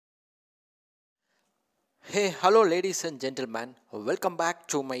Hey, hello, ladies and gentlemen. Welcome back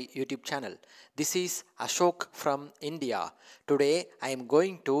to my YouTube channel. This is Ashok from India. Today, I am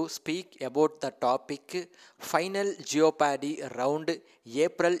going to speak about the topic Final Jeopardy round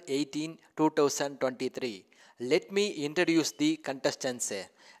April 18, 2023. Let me introduce the contestants.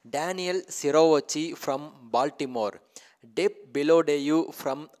 Daniel Sirovachi from Baltimore, Deb Bilodeau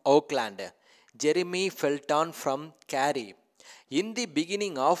from Oakland, Jeremy Felton from Cary. In the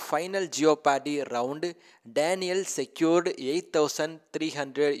beginning of final Jeopardy round, Daniel secured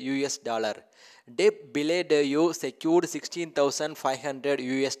 8,300 US dollar. Deb Bilodeau secured 16,500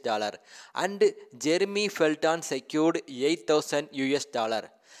 US dollar and Jeremy Felton secured 8,000 US dollar.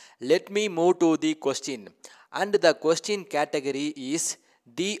 Let me move to the question, and the question category is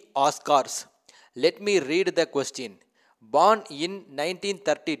the Oscars. Let me read the question. Born in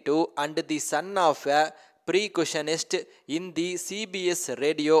 1932 and the son of a percussionist in the CBS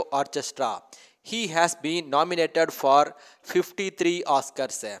Radio Orchestra, he has been nominated for 53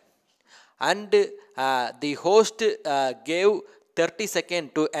 Oscars. And the host gave 30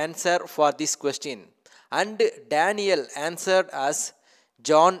 seconds to answer for this question. And Daniel answered as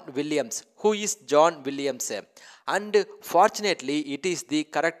John Williams. Who is John Williams? And fortunately, it is the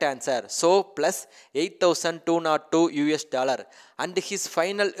correct answer. So, plus 8,202 US dollar. And his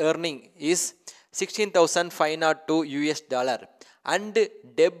final earning is 16,502 US dollar. And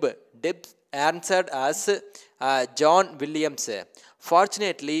Deb answered as John Williams.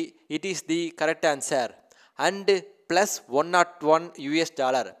 Fortunately, it is the correct answer. And plus 101 US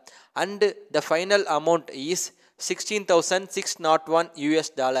dollar. And the final amount is 16,601 US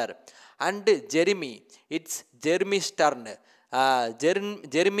dollar. And Jeremy, it's Jeremy's turn.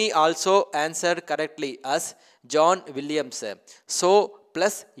 Jeremy also answered correctly as John Williams. So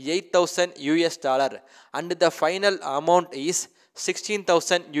plus 8,000 US dollar. And the final amount is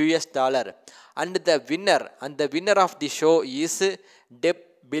 16,000 US dollar. And the winner of the show is Deb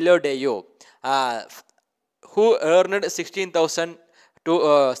Bilodeau, who earned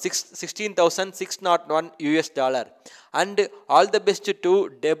 16,601 US dollar. And all the best to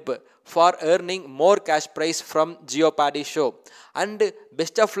Deb for earning more cash prize from Jeopardy show. And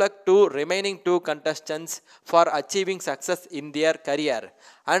best of luck to remaining two contestants for achieving success in their career.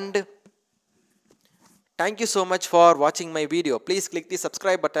 And thank you so much for watching my video. Please click the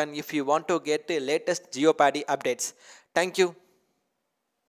subscribe button if you want to get the latest Jeopardy updates. Thank you.